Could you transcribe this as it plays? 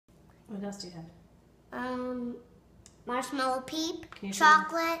What else do you have? Marshmallow Peep, Can you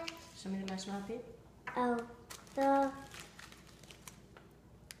chocolate. Show me the marshmallow peep. Oh, the.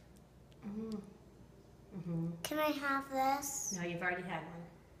 Can I have this? No, you've already had one.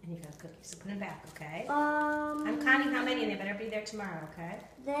 And you've got cookies, so put them back, okay? I'm counting how many, and they better be there tomorrow, okay?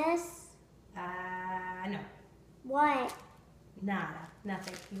 This. No. What? Nada.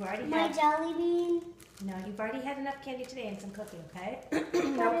 Nothing. You've already My had... jelly bean. No, you've already had enough candy today and some cookie, okay? But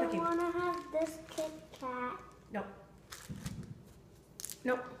No I cookie. want to have this Kit Kat. Nope.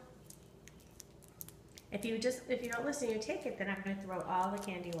 Nope. If you don't listen, you take it, then I'm going to throw all the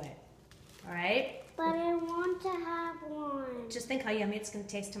candy away. All right? But I want to have one. Just think how yummy it's going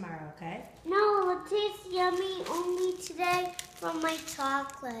to taste tomorrow, okay? No, it tastes yummy only today from my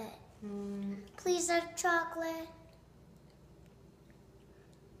chocolate. Please have chocolate.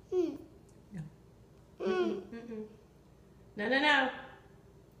 No. No.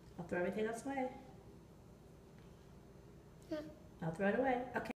 I'll throw everything else away. I'll throw it away. Okay.